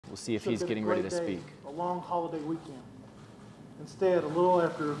We'll see if Should've he's been a getting ready great to day, speak. A long holiday weekend. Instead, a little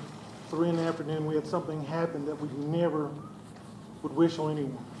after 3 in the afternoon, we had something happen that we never would wish on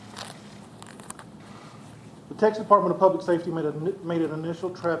anyone. The Texas Department of Public Safety made an initial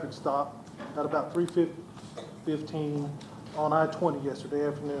traffic stop at about 3:15 on I-20 yesterday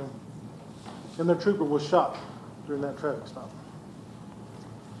afternoon, and their trooper was shot during that traffic stop.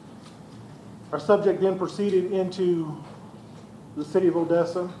 Our subject then proceeded into the city of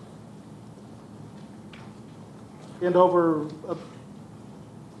Odessa, and over a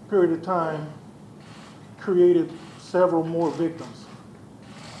period of time created several more victims.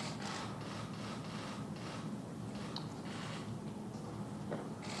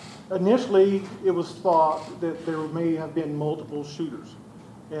 Initially, it was thought that there may have been multiple shooters,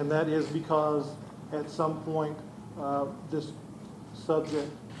 and that is because at some point this subject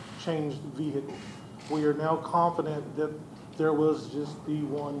changed vehicles. We are now confident that there was just the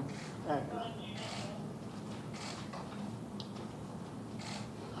one actor.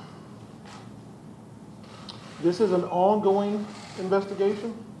 This is an ongoing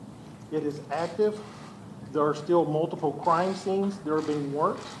investigation. It is active. There are still multiple crime scenes that are being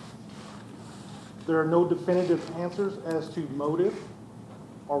worked. There are no definitive answers as to motive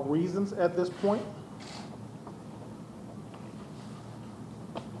or reasons at this point.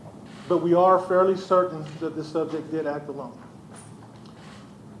 But we are fairly certain that the subject did act alone.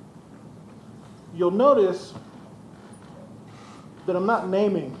 You'll notice that I'm not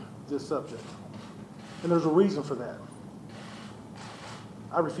naming this subject, and there's a reason for that.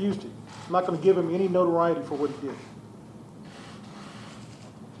 I refuse to. I'm not going to give him any notoriety for what he did.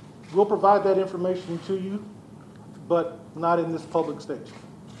 We'll provide that information to you, but not in this public stage.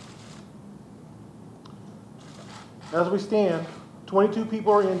 As we stand, 22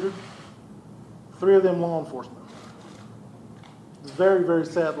 people are injured, 3 of them law enforcement. Very, very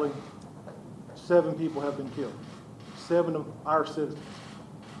sadly, 7 people have been killed. 7 of our citizens.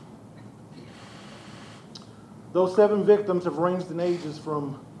 Those 7 victims have ranged in ages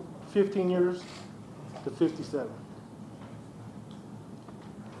from 15 years to 57.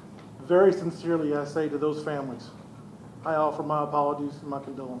 Very sincerely, I say to those families, I offer my apologies and my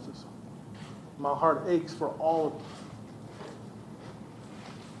condolences. My heart aches for all of you.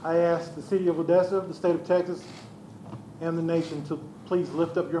 I ask the city of Odessa, the state of Texas, and the nation to please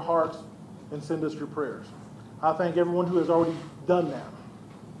lift up your hearts and send us your prayers. I thank everyone who has already done that.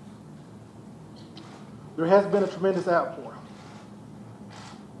 There has been a tremendous outpouring.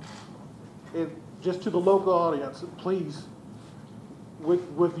 Just to the local audience, please,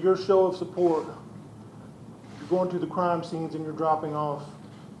 with your show of support, you're going to the crime scenes and you're dropping off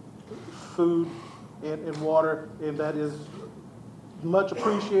food and water, and that is much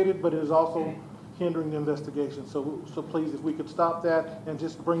appreciated, but it is also hindering the investigation. So please, if we could stop that and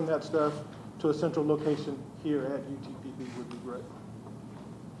just bring that stuff to a central location here at UTPB would be great.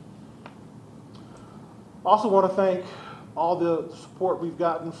 Also want to thank all the support we've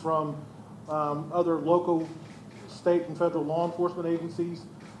gotten from other local, state, and federal law enforcement agencies.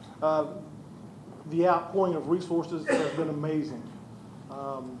 The outpouring of resources has been amazing.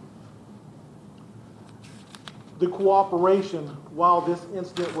 The cooperation while this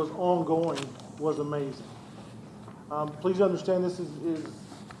incident was ongoing was amazing. Please understand this is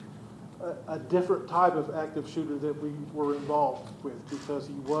a different type of active shooter that we were involved with because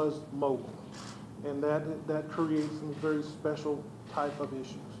he was mobile. And that creates some very special type of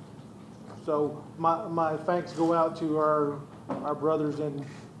issues. So my thanks go out to our brothers and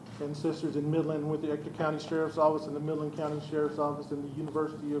sisters in Midland with the Ector County Sheriff's Office and the Midland County Sheriff's Office and the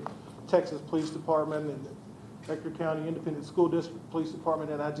University of Texas Police Department and the Ector County Independent School District Police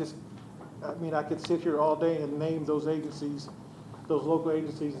Department. And I could sit here all day and name those agencies, those local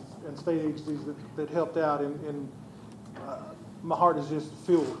agencies and state agencies that helped out, and my heart is just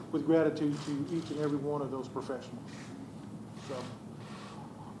filled with gratitude to each and every one of those professionals. So,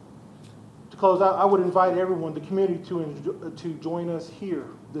 to close out, I would invite everyone, the community, to join us here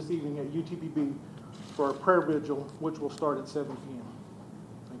this evening at UTPB for our prayer vigil, which will start at 7 p.m.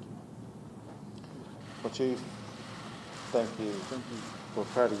 Thank you. Well, Chief, thank you. Thank you. We're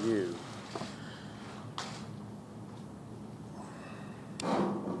proud of you.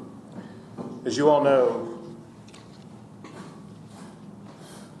 As you all know,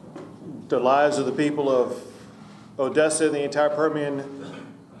 the lives of the people of Odessa and the entire Permian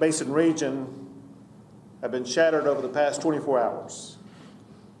Basin region have been shattered over the past 24 hours.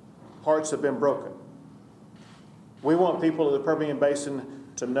 Hearts have been broken. We want people of the Permian Basin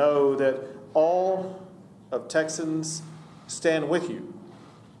to know that all of Texans stand with you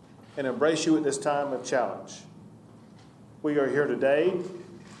and embrace you at this time of challenge. We are here today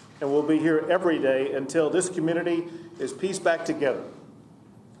and will be here every day until this community is pieced back together.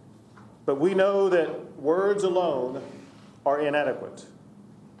 But we know that words alone are inadequate.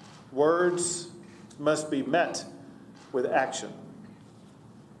 Words must be met with action.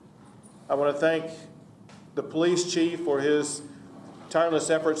 I want to thank the police chief for his tireless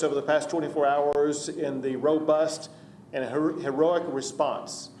efforts over the past 24 hours in the robust and heroic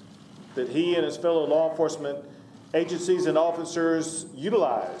response that he and his fellow law enforcement agencies and officers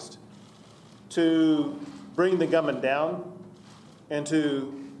utilized to bring the gunman down and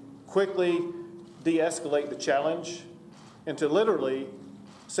to quickly de-escalate the challenge and to literally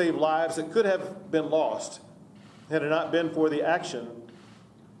save lives that could have been lost had it not been for the action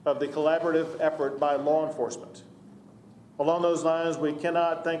of the collaborative effort by law enforcement. Along those lines, we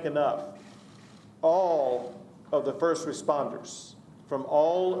cannot thank enough all of the first responders from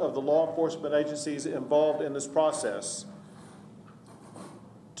all of the law enforcement agencies involved in this process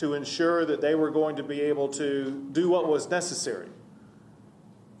to ensure that they were going to be able to do what was necessary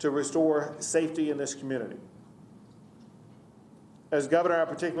to restore safety in this community. As governor, I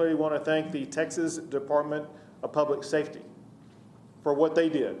particularly want to thank the Texas Department of Public Safety for what they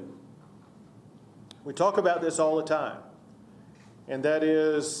did. We talk about this all the time, and that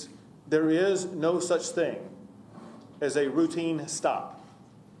is, there is no such thing as a routine stop.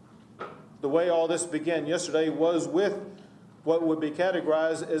 The way all this began yesterday was with what would be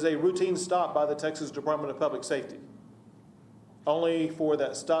categorized as a routine stop by the Texas Department of Public Safety, only for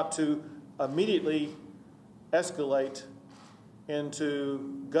that stop to immediately escalate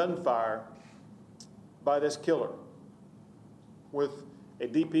into gunfire by this killer, with a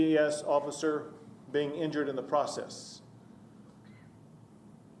DPS officer being injured in the process.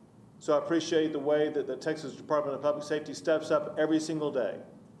 So I appreciate the way that the Texas Department of Public Safety steps up every single day,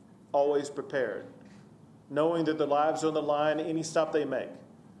 always prepared, knowing that their lives are on the line any stop they make,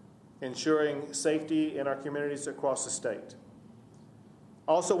 ensuring safety in our communities across the state.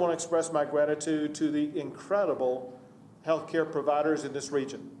 I also want to express my gratitude to the incredible healthcare providers in this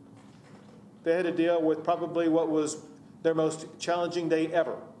region. They had to deal with probably what was their most challenging day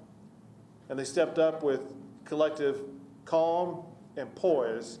ever, and they stepped up with collective calm and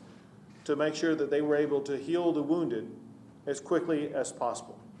poise to make sure that they were able to heal the wounded as quickly as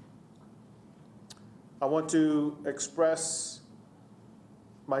possible. I want to express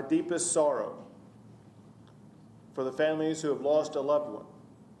my deepest sorrow for the families who have lost a loved one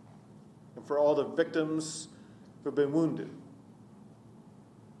and for all the victims who have been wounded.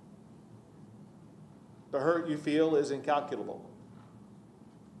 The hurt you feel is incalculable,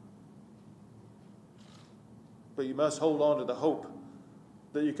 but you must hold on to the hope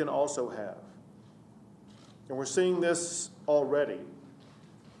that you can also have. And we're seeing this already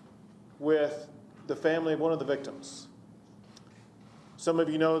with the family of one of the victims. Some of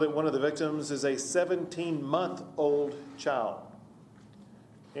you know that one of the victims is a 17-month-old child.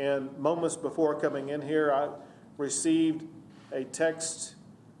 And moments before coming in here, I received a text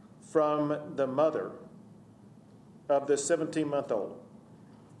from the mother of this 17-month-old.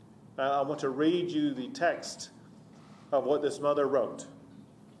 I want to read you the text of what this mother wrote.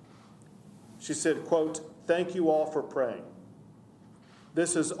 She said, quote, "Thank you all for praying.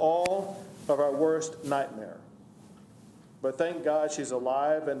 This is all of our worst nightmare. But thank God she's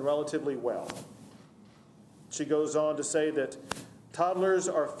alive and relatively well." She goes on to say that toddlers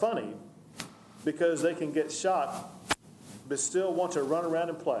are funny because they can get shot but still want to run around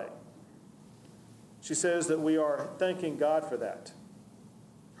and play. She says that we are thanking God for that.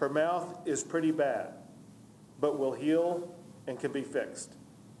 Her mouth is pretty bad, but will heal and can be fixed.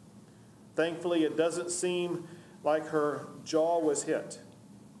 Thankfully, it doesn't seem like her jaw was hit,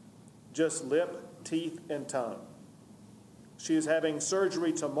 just lip, teeth, and tongue. She is having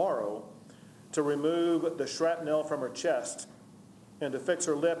surgery tomorrow to remove the shrapnel from her chest and to fix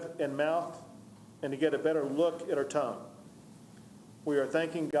her lip and mouth and to get a better look at her tongue. We are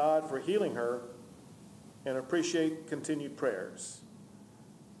thanking God for healing her and appreciate continued prayers.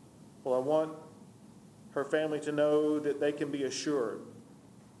 Well, I want her family to know that they can be assured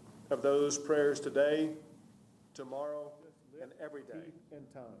of those prayers today, tomorrow, and every day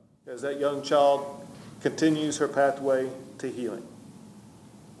as that young child continues her pathway to healing.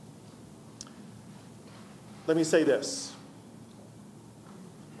 Let me say this.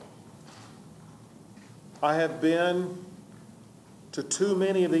 I have been to too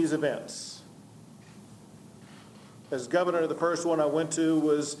many of these events. As governor, the first one I went to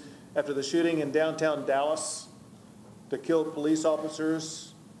was after the shooting in downtown Dallas that killed police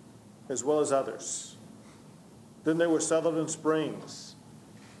officers as well as others. Then there was Sutherland Springs,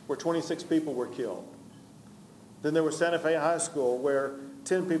 where 26 people were killed. Then there was Santa Fe High School, where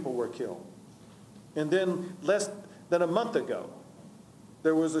 10 people were killed. And then less than a month ago,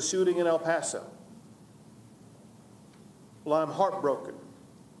 there was a shooting in El Paso. Well, I'm heartbroken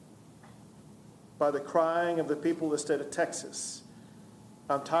by the crying of the people of the state of Texas.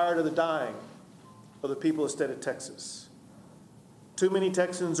 I'm tired of the dying of the people of the state of Texas. Too many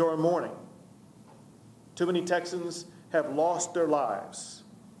Texans are in mourning. Too many Texans have lost their lives.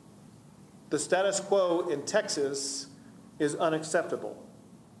 The status quo in Texas is unacceptable,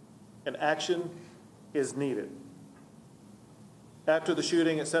 and action is needed. After the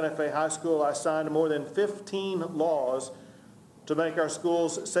shooting at Santa Fe High School, I signed more than 15 laws to make our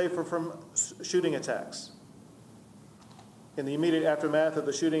schools safer from shooting attacks. In the immediate aftermath of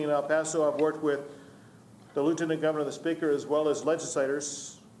the shooting in El Paso, I've worked with the Lieutenant Governor, the Speaker, as well as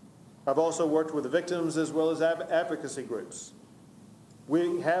legislators. I've also worked with the victims as well as advocacy groups.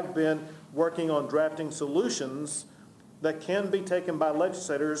 We have been working on drafting solutions that can be taken by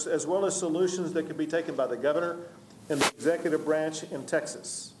legislators as well as solutions that can be taken by the governor and the executive branch in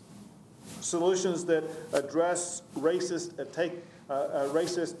Texas. Solutions that address racist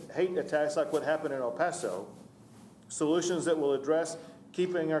hate attacks like what happened in El Paso. Solutions that will address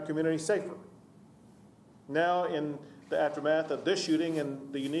keeping our community safer. Now, in the aftermath of this shooting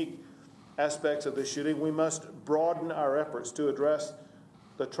and the unique aspects of this shooting, we must broaden our efforts to address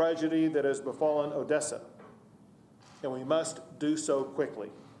the tragedy that has befallen Odessa, and we must do so quickly.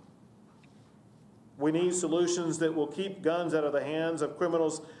 We need solutions that will keep guns out of the hands of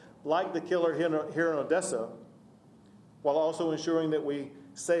criminals like the killer here in Odessa, while also ensuring that we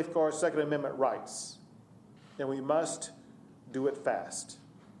safeguard Second Amendment rights. And we must do it fast.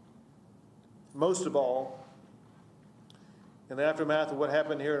 Most of all, in the aftermath of what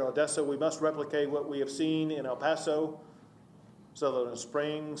happened here in Odessa, we must replicate what we have seen in El Paso, Sutherland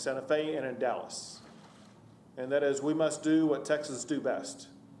Springs, Santa Fe, and in Dallas. And that is, we must do what Texans do best.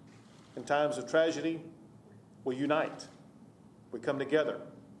 In times of tragedy, we unite. We come together.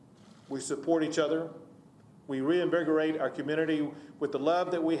 We support each other. We reinvigorate our community with the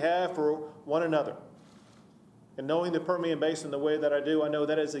love that we have for one another. And knowing the Permian Basin the way that I do, I know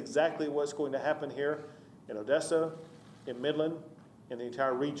that is exactly what's going to happen here in Odessa, in Midland, in the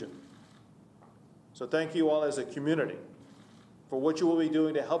entire region. So thank you all as a community for what you will be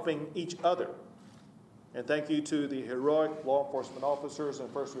doing to helping each other. And thank you to the heroic law enforcement officers and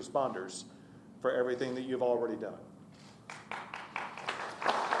first responders for everything that you've already done.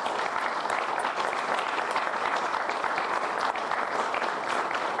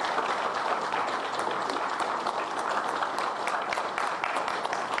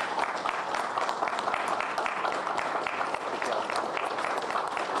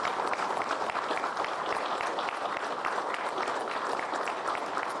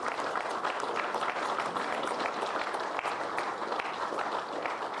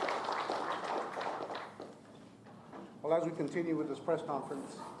 Well, as we continue with this press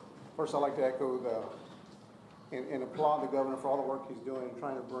conference, first I'd like to echo and applaud the governor for all the work he's doing,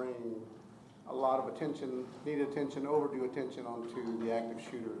 trying to bring a lot of attention, needed attention, overdue attention onto the active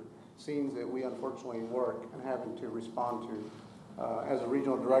shooter. Scenes that we unfortunately work and having to respond to. As a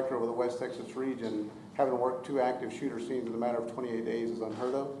regional director of the West Texas region, having to work 2 active shooter scenes in a matter of 28 days is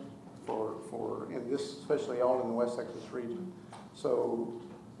unheard of in this, especially all in the West Texas region. So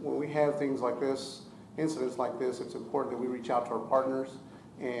when we have things like this, incidents like this, it's important that we reach out to our partners.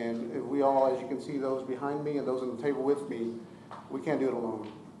 And if we all, as you can see, those behind me and those on the table with me, we can't do it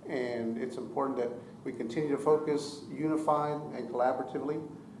alone. And it's important that we continue to focus unified and collaboratively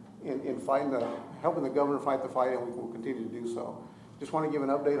in fighting helping the governor fight the fight, and we will continue to do so. Just want to give an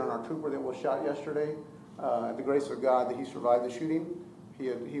update on our trooper that was shot yesterday. At the grace of God that he survived the shooting.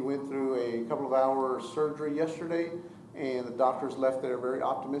 He went through a couple of hours surgery yesterday, and the doctors left there very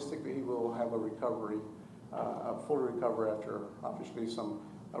optimistic that he will have a recovery, a full recovery after obviously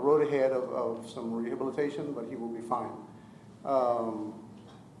a road ahead of some rehabilitation, but he will be fine.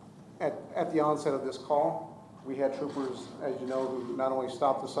 At the onset of this call, we had troopers, as you know, who not only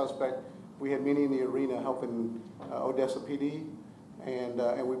stopped the suspect, we had many in the arena helping Odessa PD,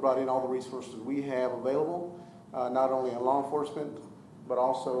 and we brought in all the resources we have available, not only in law enforcement, but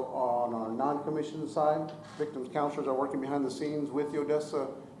also on our non-commissioned side. Victims counselors are working behind the scenes with the Odessa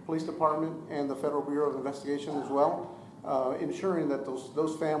Police Department and the Federal Bureau of Investigation as well, ensuring that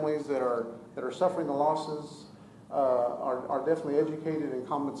those families that are suffering the losses are definitely educated and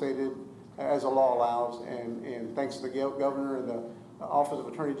compensated as the law allows. And thanks to the governor and the Office of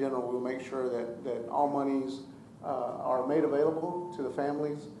Attorney General, we'll make sure that all monies are made available to the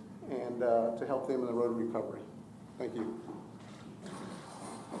families and to help them in the road to recovery. Thank you.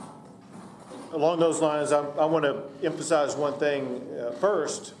 along those lines, I want to emphasize one thing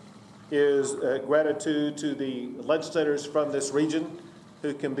first is gratitude to the legislators from this region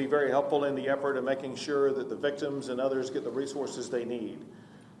who can be very helpful in the effort of making sure that the victims and others get the resources they need.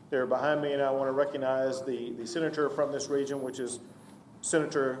 They're behind me, and I want to recognize the senator from this region, which is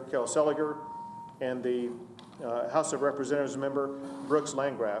Senator Kel Seliger, and the House of Representatives member Brooks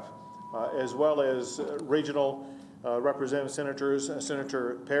Landgraf, as well as regional representative senators,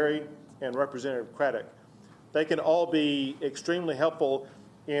 Senator Perry and Representative Craddock. They can all be extremely helpful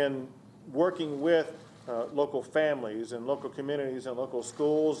in working with local families and local communities and local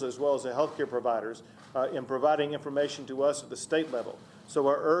schools, as well as the healthcare providers, in providing information to us at the state level. So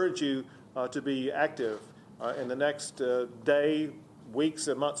I urge you to be active in the next day, weeks,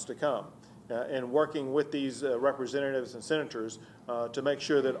 and months to come, in working with these representatives and senators to make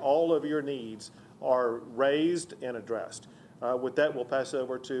sure that all of your needs are raised and addressed. With that, we'll pass it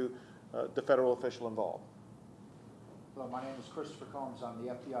over to the federal official involved. Hello, my name is Christopher Combs. I'm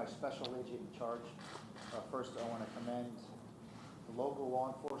the FBI Special Agent in charge. First, I want to commend the local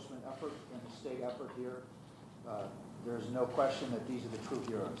law enforcement effort and the state effort here. There's no question that these are the true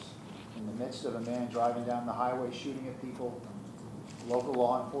heroes. In the midst of a man driving down the highway shooting at people, local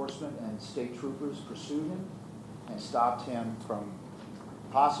law enforcement and state troopers pursued him and stopped him from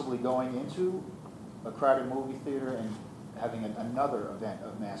possibly going into a crowded movie theater and having another event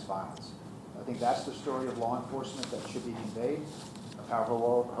of mass violence. I think that's the story of law enforcement that should be conveyed, of how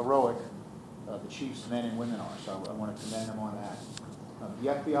heroic the chief's men and women are. So I want to commend them on that. The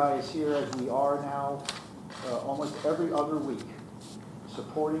FBI is here, as we are now, almost every other week,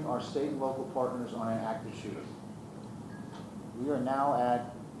 supporting our state and local partners on an active shooter. We are now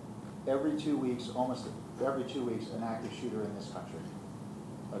at every 2 weeks, almost every 2 weeks, an active shooter in this country.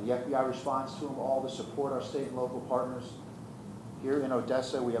 The FBI responds to them all to support our state and local partners. Here in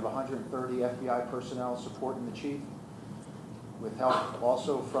Odessa, we have 130 FBI personnel supporting the chief, with help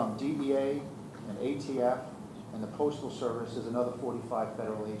also from DEA and ATF and the Postal Service. There's another 45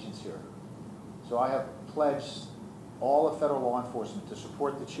 federal agents here. So I have pledged all of federal law enforcement to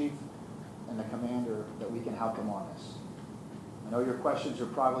support the chief and the commander, that we can help them on this. I know your questions are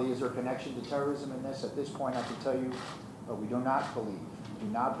probably, is there a connection to terrorism in this? At this point, I can tell you we do not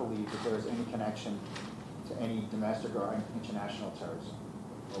believe that there is any connection to any domestic or international terrorism.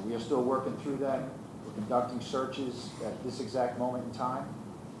 We are still working through that. We're conducting searches at this exact moment in time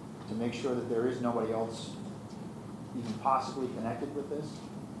to make sure that there is nobody else even possibly connected with this.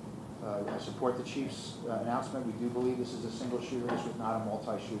 I support the chief's announcement. We do believe this is a single shooter. This was not a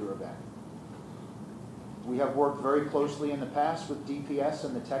multi-shooter event. We have worked very closely in the past with DPS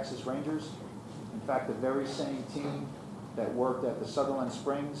and the Texas Rangers. In fact, the very same team that worked at the Sutherland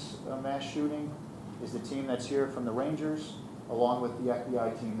Springs mass shooting is the team that's here from the Rangers, along with the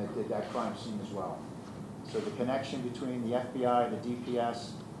FBI team that did that crime scene as well. So the connection between the FBI, the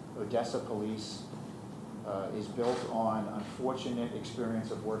DPS, Odessa Police is built on unfortunate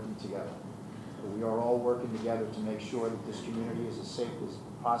experience of working together. We are all working together to make sure that this community is as safe as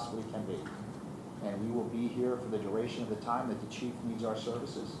possibly can be. And we will be here for the duration of the time that the chief needs our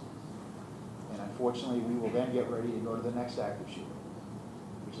services. And unfortunately, we will then get ready to go to the next active shooter,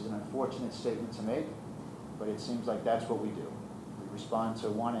 which is an unfortunate statement to make, but it seems like that's what we do. We respond to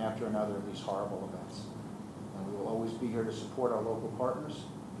one after another of these horrible events. And we will always be here to support our local partners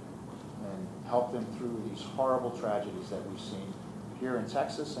and help them through these horrible tragedies that we've seen here in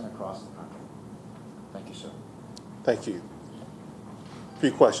Texas and across the country. Thank you, sir. Thank you. A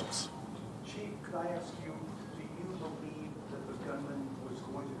few questions. Chief, could I ask you, do you believe that the gunman was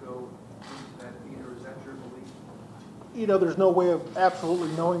going to go into that theater? Is that your belief? You know, there's no way of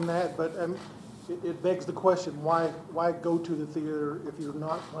absolutely knowing that, but it begs the question, why go to the theater if you're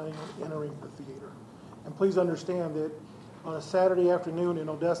not planning on entering the theater? And please understand that on a Saturday afternoon in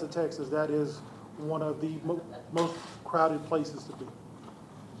Odessa, Texas, that is one of the most crowded places to be.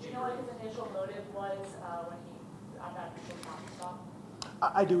 Do you know what his initial motive was when he got that initial traffic stop?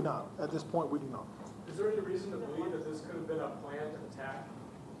 I do not. At this point, we do not. Is there any reason to believe that this could have been a planned attack?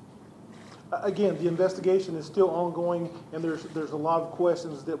 Again, the investigation is still ongoing, and there's a lot of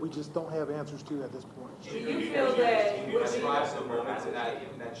questions that we just don't have answers to at this point. Do you feel that? Can you describe the moments in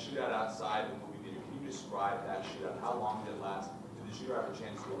that shootout outside the movie theater? Can you describe that shootout? How long did it last? Did the shooter have a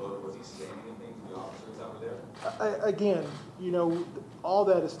chance to reload? Was he saying anything to the officers that were there? Again, you know, all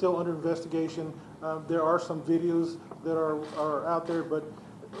that is still under investigation. There are some videos that are out there, but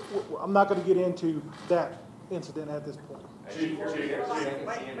I'm not going to get into that incident at this point. Okay,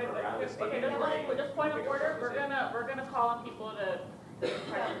 just point of order. We're gonna call on people to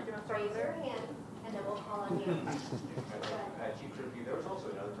try to Raise your hand, and and then we'll call on you. Chief Tribune, there was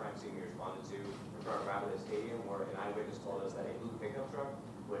also another crime scene we responded to in front of Abbott Stadium where an eyewitness told us that a blue pickup truck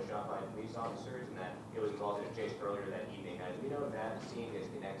was shot by police officers and that it was involved in a chase earlier that evening. Do we know if that scene is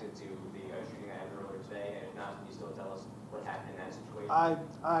connected to the shooting that happened earlier today? And if not, can you still tell us what happened in that situation?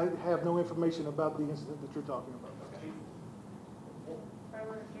 I have no information about the incident that you're talking about. Okay.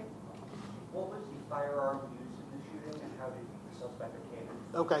 What was the firearm used in the shooting and how did the suspect obtain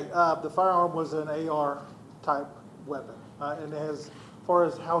it? Okay, the firearm was an AR type weapon, and as far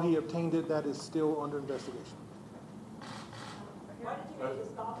as how he obtained it, that is still under investigation. Why did you make the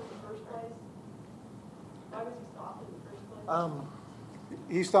stop in the first place? Why was he stopped in the first place?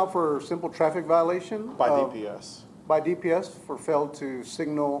 He stopped for a simple traffic violation. By DPS. By DPS for failed to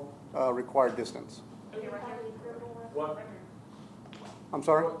signal required distance. Did he have any criminal What? record? I'm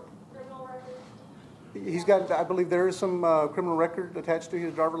sorry? Criminal record? He's got, I believe there is some criminal record attached to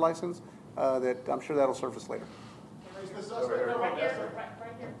his driver license that I'm sure that'll surface later. Right here,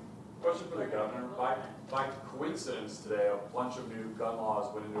 right here. Question for the governor. By coincidence today, a bunch of new gun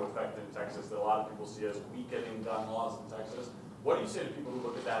laws went into effect in Texas that a lot of people see as weakening gun laws in Texas. What do you say to people who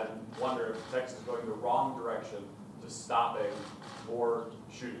look at that and wonder if Texas is going the wrong direction to stopping more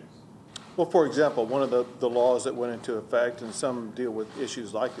shootings? Well, for example, one of the laws that went into effect, and some deal with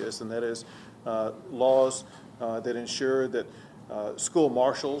issues like this, and that is laws that ensure that school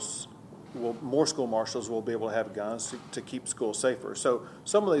marshals, more school marshals will be able to have guns to keep schools safer. So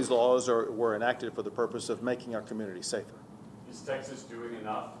some of these laws were enacted for the purpose of making our community safer. Is Texas doing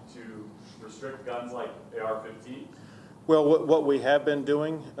enough to restrict guns like AR-15? Well, what we have been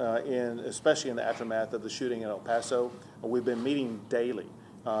doing, especially in the aftermath of the shooting in El Paso, we've been meeting daily,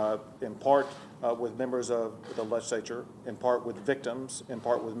 in part with members of the legislature, in part with victims, in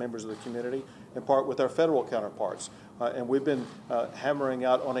part with members of the community, in part with our federal counterparts. And we've been hammering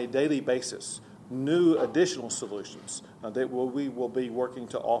out on a daily basis new additional solutions that we will be working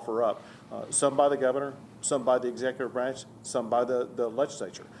to offer up, some by the governor, some by the executive branch, some by the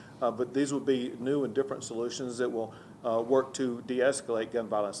legislature. But these will be new and different solutions that will work to de-escalate gun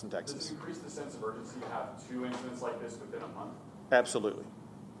violence in Texas. Does it increase the sense of urgency to have 2 incidents like this within a month? Absolutely.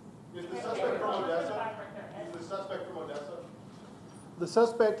 Is the suspect from Odessa? Is the suspect from Odessa? The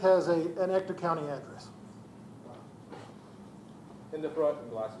suspect has an Ector County address. In the front and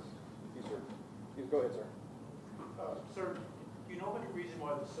glasses. Go ahead, sir. Sir, do you know of any reason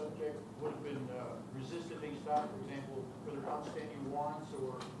why the subject would have been resistant being stopped? For example, were there outstanding warrants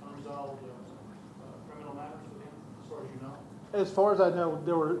or unresolved criminal matters with him, as far as you know? As far as I know,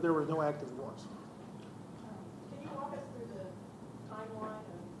 there were no active warrants. Can you walk us through the timeline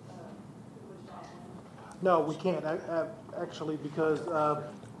of who was shot? No, we can't actually, because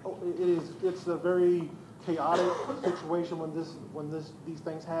it's a very chaotic situation when these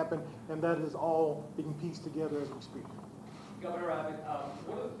things happen, and that is all being pieced together as we speak. Governor Abbott,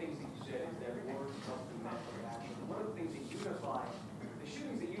 one of the things that you said is that words must be met with action. One of the things that unify the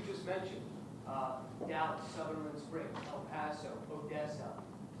shootings that you just mentioned, Dallas, Sutherland Springs, El Paso, Odessa,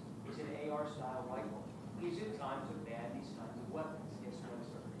 is an AR-style rifle. Is it time to ban these kinds of weapons? Yes, no,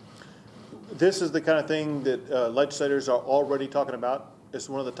 sir. This is the kind of thing that legislators are already talking about. It's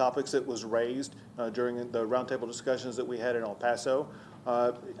one of the topics that was raised during the roundtable discussions that we had in El Paso.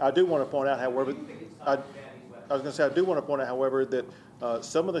 I do want to point out, however, I was going to say, I do want to point out, however, that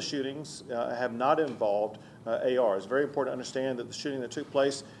some of the shootings have not involved AR. It's very important to understand that the shooting that took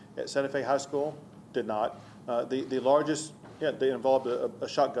place at Santa Fe High School did not. The largest, they involved a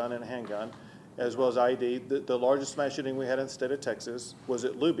shotgun and a handgun, as well as IED. The largest mass shooting we had in the state of Texas was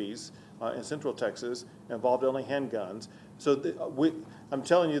at Luby's in Central Texas, involved only handguns. So I'm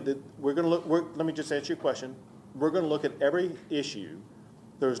telling you that we're going to look, let me just answer your question. We're going to look at every issue.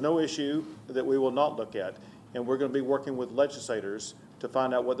 There's no issue that we will not look at. And we're going to be working with legislators to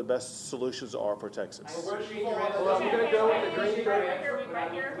find out what the best solutions are for Texas. I'm going to go with the green right here.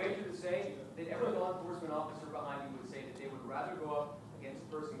 I would wager to say that every law enforcement officer behind you would say that they would rather go up against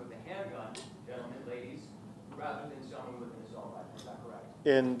a person with a handgun, gentlemen, ladies, rather than someone with an assault rifle. Is that correct?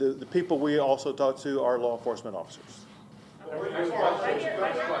 And the people we also talk to are law enforcement officers. So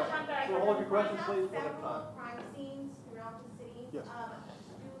hold your question, please. Several crime scenes throughout the city. Yes.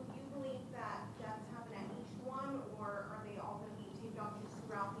 Do you believe that deaths happen at each one, or are they all going to be taped off just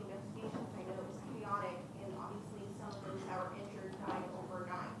throughout the investigation? I know it was chaotic, and obviously some of those that were injured died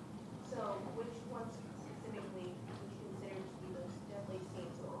overnight. So which ones specifically would you consider to be those deadly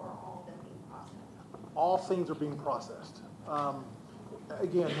scenes, or are all of them being processed? All scenes are being processed.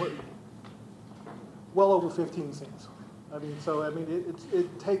 Again, well over 15 scenes.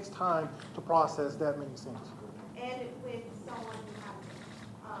 It takes time to process that many scenes. And with someone who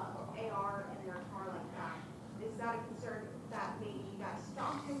has AR in their car that a concern that maybe you guys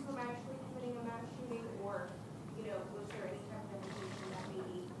stopped him from actually committing a mass shooting, or, you know, was there any type of indication that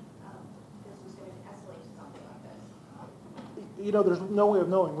maybe this was going to escalate to something like this? You know, there's no way of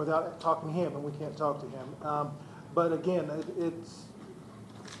knowing without talking to him, and we can't talk to him. But again,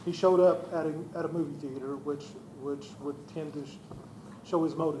 he showed up at a movie theater, which would tend to show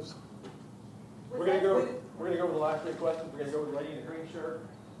his motives. We're gonna go over the last three questions. We're gonna go with the lady in the green shirt,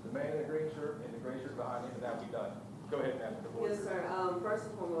 the man in the green shirt, and the gray shirt behind him, and that'll be done. Go ahead and answer the board. Yes, sir. First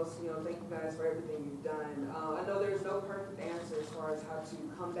and foremost, thank you guys for everything you've done. I know there's no perfect answer as far as how to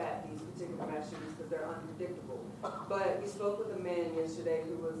combat these particular mass shootings because they're unpredictable. But we spoke with a man yesterday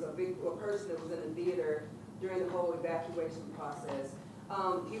who was a person that was in the theater during the whole evacuation process.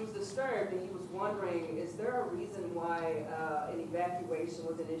 He was disturbed and he was wondering, is there a reason why an evacuation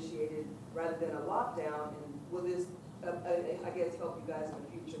was initiated rather than a lockdown? And will this, I guess, help you guys in the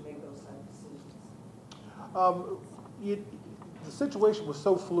future make those type of decisions? The situation was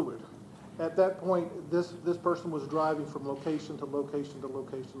so fluid. At that point, this person was driving from location to location to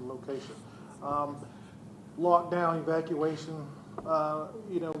location to location. Lockdown, evacuation,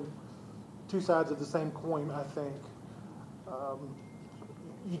 two sides of the same coin, I think.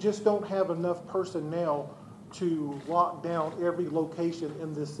 You just don't have enough personnel to lock down every location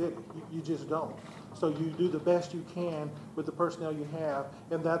in this city. You just don't. So you do the best you can with the personnel you have,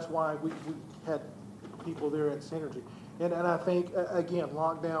 and that's why we had people there at Synergy. And I think, again,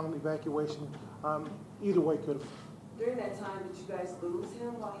 lockdown, evacuation, either way could have. During that time, did you guys lose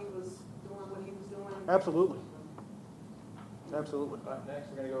him while he was doing what he was doing? Absolutely. Absolutely. Next,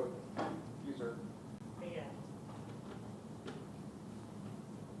 we're gonna go with you, sir. Yeah.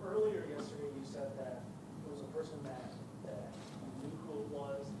 Earlier yesterday, you said that it was a person that you knew who it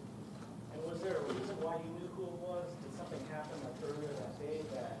was. And was there a reason why you knew who it was? Did something happen like earlier that day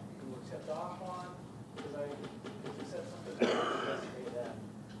that you were tipped off on? Because you said something yesterday that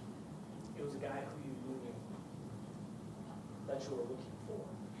it was a guy who you knew that you were looking for.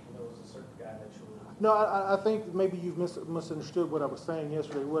 And there was a certain guy that you were looking for. No, I think maybe you've misunderstood what I was saying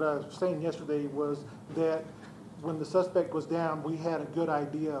yesterday. What I was saying yesterday was that when the suspect was down, we had a good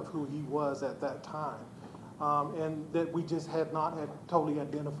idea of who he was at that time. And that we just had not totally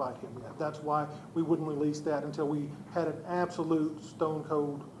identified him yet. That's why we wouldn't release that until we had an absolute stone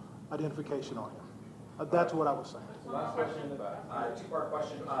cold identification on him. That's what I was saying. Last question in the back. Two-part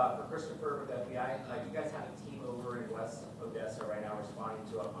question for Christopher with FBI. You guys have a team over in West Odessa right now responding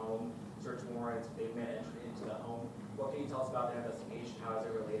to a home search warrant. They've been entered into the home. What can you tell us about their investigation? How is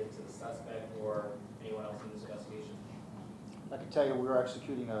it related to the suspect or anyone else in this investigation? I can tell you we're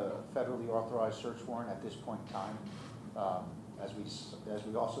executing a federally authorized search warrant at this point in time. As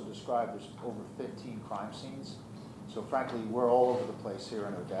we also described, there's over 15 crime scenes. So frankly, we're all over the place here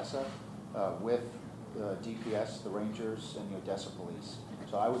in Odessa with the DPS, the Rangers, and the Odessa Police.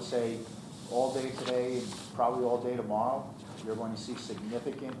 So I would say all day today and probably all day tomorrow, you're going to see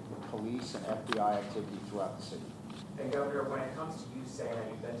significant police and FBI activity throughout the city. And Governor, when it comes to you saying that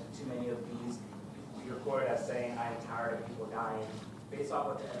you've been to too many of these, you're quoted as saying, I'm tired of people dying. Based off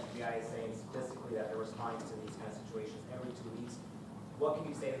what the FBI is saying statistically that they're responding to these kind of situations every 2 weeks, what can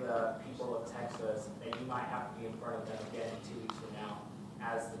you say to the people of Texas that you might have to be in front of them again 2 weeks from now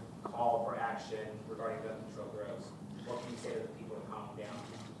as the call for action regarding gun control grows? What can you say to the people to calm down?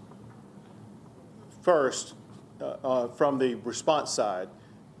 First, from the response side,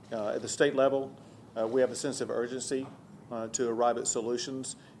 at the state level, we have a sense of urgency to arrive at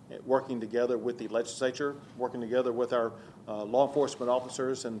solutions, working together with the legislature, working together with our law enforcement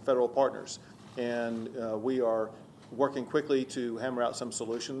officers and federal partners. And we are working quickly to hammer out some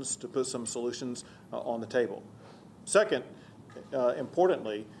solutions, to put some solutions on the table. Second,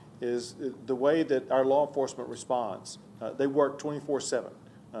 importantly, is the way that our law enforcement responds. They work 24/7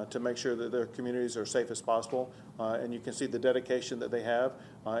 to make sure that their communities are safe as possible. And you can see the dedication that they have,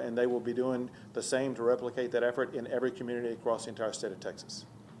 and they will be doing the same to replicate that effort in every community across the entire state of Texas.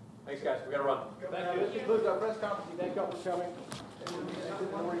 Thanks, guys. We got to run. Thank you. This concludes our press conference. Thank you all for coming.